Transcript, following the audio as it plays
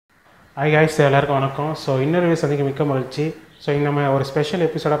Hi guys, எல்லாருக்கும் வணக்கம். So இன்னொரு வீடியோ சந்திக்க மிக்க மகிழ்ச்சி. ஸோ இங்கே நம்ம ஒரு ஸ்பெஷல்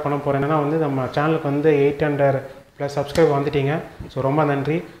எபிசோடாக பண்ண போகிறோம். என்னன்னா வந்து நம்ம சேனலுக்கு வந்து 800+ சப்ஸ்கிரைப் வந்துட்டீங்க. ஸோ ரொம்ப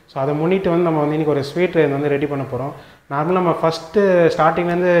நன்றி. ஸோ அதை முன்னிட்டு வந்து நம்ம வந்து இன்றைக்கி ஒரு ஸ்வீட் வந்து ரெடி பண்ண போகிறோம். நார்மலாக நம்ம ஃபஸ்ட்டு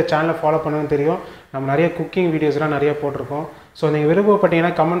ஸ்டார்டிங்லேருந்து சேனலை ஃபாலோ பண்ணணும்னு தெரியும். நம்ம நிறைய குக்கிங் வீடியோஸ்லாம் நிறைய போட்டிருக்கோம். ஸோ நீங்கள்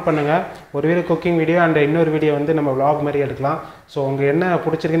விருப்பப்பட்டீங்கன்னா கமெண்ட் பண்ணுங்கள். ஒரு வீடியோ குக்கிங் வீடியோ அண்ட் இன்னொரு வீடியோ வந்து நம்ம vlog மாதிரி எடுக்கலாம். ஸோ உங்களுக்கு என்ன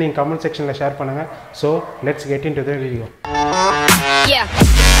பிடிச்சிருக்குன்னு நீங்கள் கமெண்ட் செக்ஷனில் ஷேர் பண்ணுங்கள். So let's get into the video.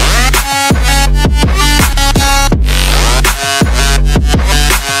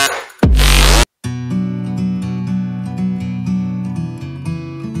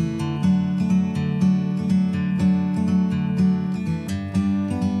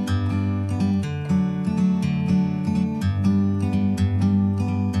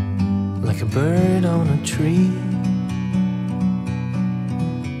 Like a bird on a tree,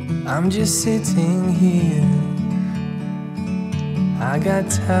 I'm just sitting here. I got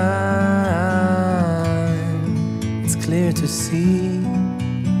time, it's clear to see.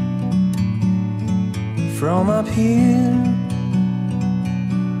 From up here,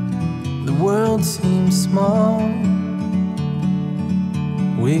 the world seems small.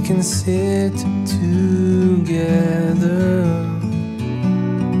 We can sit together.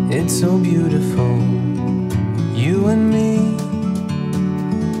 It's so beautiful, you and me.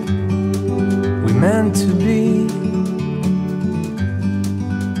 We meant to be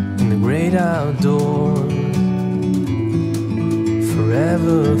in the great outdoors,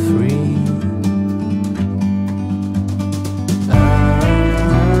 forever free.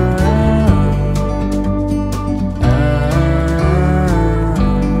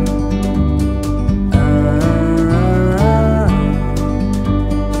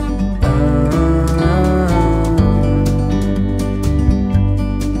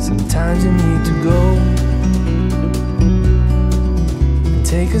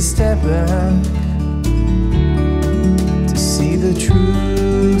 Take a step back to see the truth.